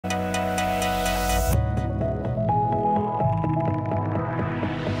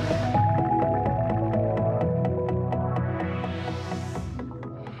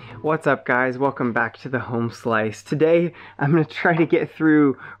What's up guys, welcome back to the Home Slice. Today I'm going to try to get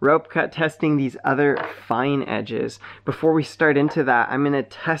through rope cut testing these other fine edges. Before we start into that, I'm going to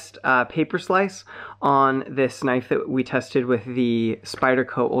test paper slice on this knife that we tested with the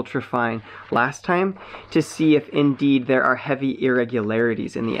Spyderco Ultrafine last time to see if indeed there are heavy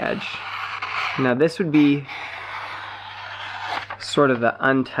irregularities in the edge. Now this would be sort of the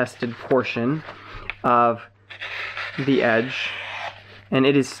untested portion of the edge, and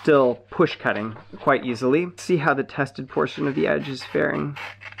it is still push cutting quite easily. See how the tested portion of the edge is faring.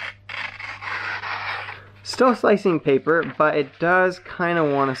 Still slicing paper, but it does kind of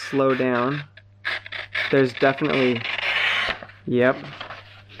want to slow down. There's definitely, yep,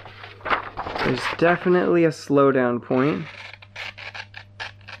 there's definitely a slowdown point.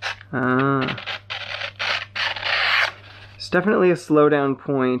 It's definitely a slowdown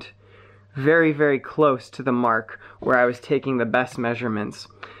point very, very close to the mark where I was taking the best measurements.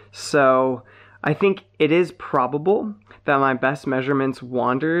 So I think it is probable that my best measurements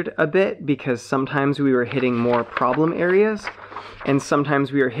wandered a bit because sometimes we were hitting more problem areas and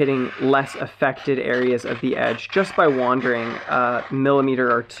sometimes we were hitting less affected areas of the edge just by wandering a millimeter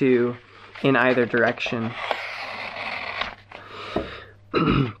or two in either direction.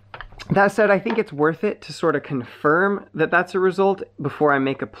 That said, I think it's worth it to sort of confirm that that's a result before I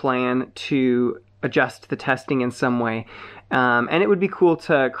make a plan to adjust the testing in some way. And it would be cool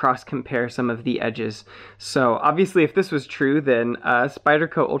to cross-compare some of the edges. So obviously if this was true, then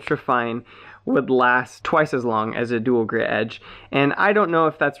Spyderco Ultrafine would last twice as long as a dual grit edge. And I don't know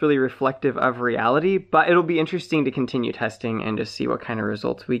if that's really reflective of reality, but it'll be interesting to continue testing and just see what kind of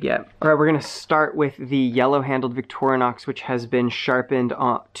results we get. All right, we're gonna start with the yellow-handled Victorinox, which has been sharpened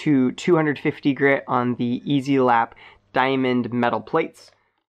to 250 grit on the Easy Lap diamond metal plates.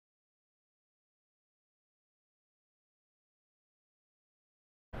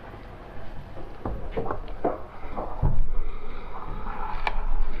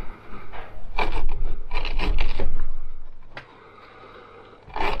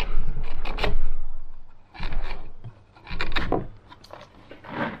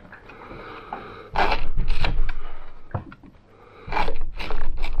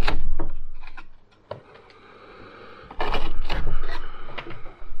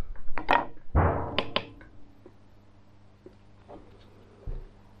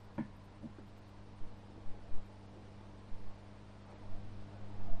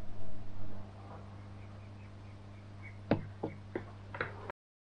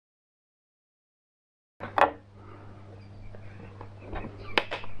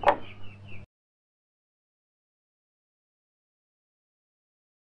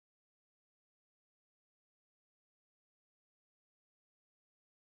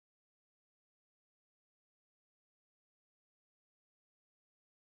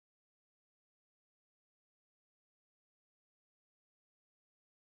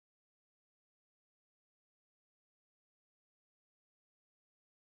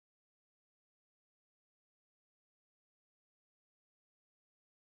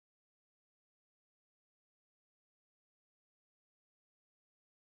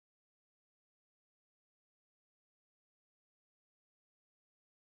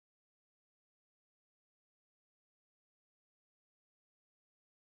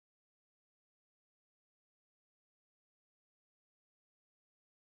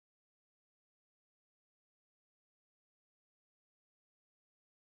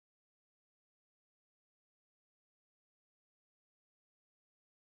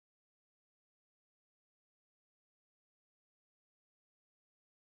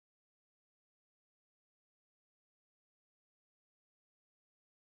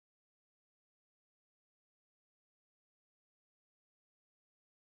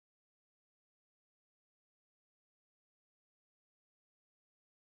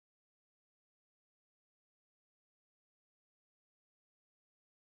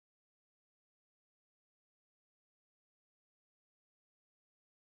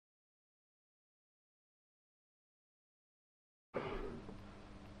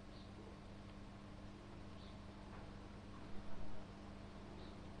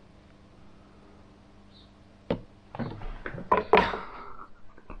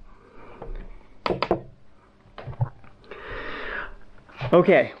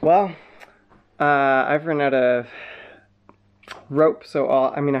 Okay, well, I've run out of rope, so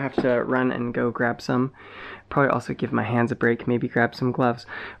I'm gonna have to run and go grab some. Probably also give my hands a break, maybe grab some gloves.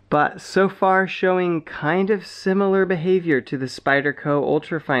 But so far showing kind of similar behavior to the Spyderco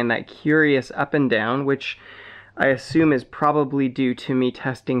Ultrafine, that curious up and down, which I assume is probably due to me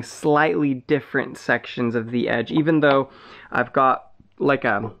testing slightly different sections of the edge, even though I've got like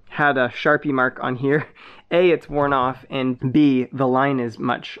had a Sharpie mark on here. A, it's worn off, and B, the line is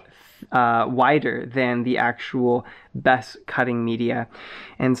much wider than the actual best cutting media.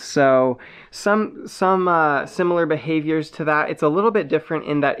 And so some similar behaviors to that. It's a little bit different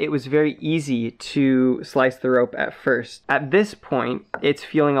in that it was very easy to slice the rope at first. At this point, it's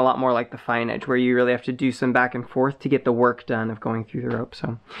feeling a lot more like the fine edge, where you really have to do some back and forth to get the work done of going through the rope.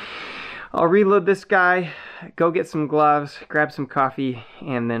 So I'll reload this guy, go get some gloves, grab some coffee,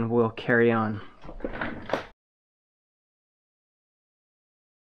 and then we'll carry on.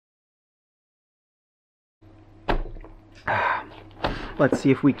 Let's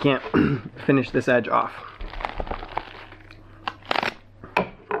see if we can't finish this edge off.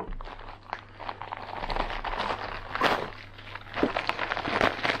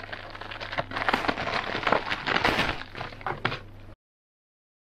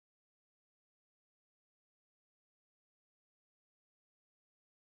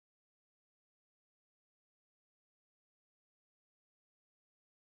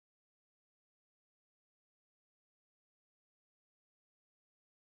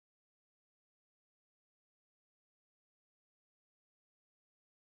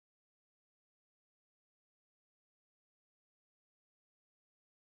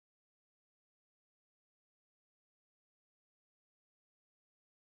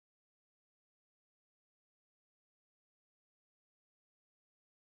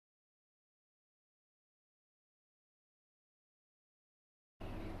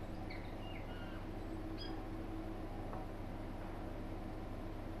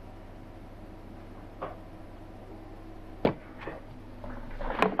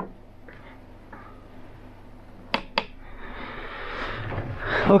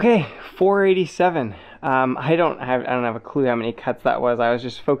 Okay, 487. I don't have a clue how many cuts that was. I was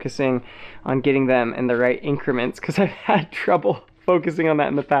just focusing on getting them in the right increments because I've had trouble focusing on that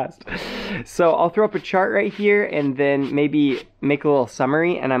in the past. So I'll throw up a chart right here and then maybe make a little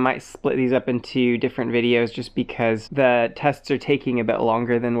summary, and I might split these up into different videos just because the tests are taking a bit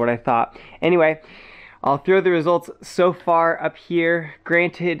longer than what I thought. Anyway, I'll throw the results so far up here.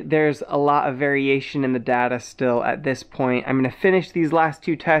 Granted, there's a lot of variation in the data still at this point. I'm going to finish these last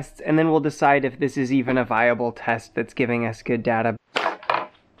two tests, and then we'll decide if this is even a viable test that's giving us good data.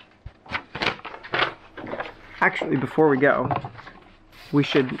 Actually, before we go, we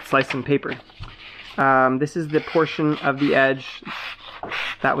should slice some paper. This is the portion of the edge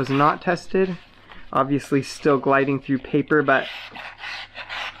that was not tested. Obviously still gliding through paper, but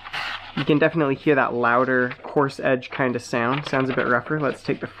you can definitely hear that louder, coarse edge kind of sound. Sounds a bit rougher. Let's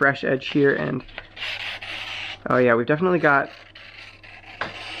take the fresh edge here and... oh yeah, we've definitely got...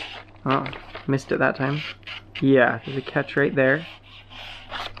 oh, missed it that time. Yeah, there's a catch right there.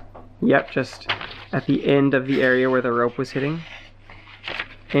 Yep, just at the end of the area where the rope was hitting.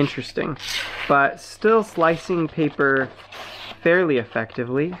 Interesting. But still slicing paper fairly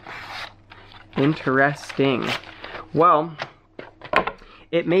effectively. Interesting. Well,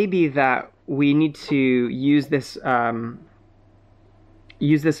 it may be that we need to use this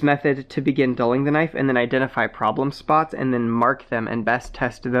method to begin dulling the knife and then identify problem spots and then mark them and best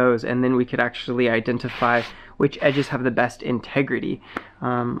test those, and then we could actually identify which edges have the best integrity.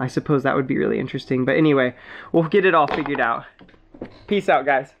 I suppose that would be really interesting. But anyway, we'll get it all figured out. Peace out,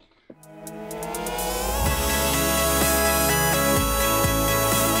 guys.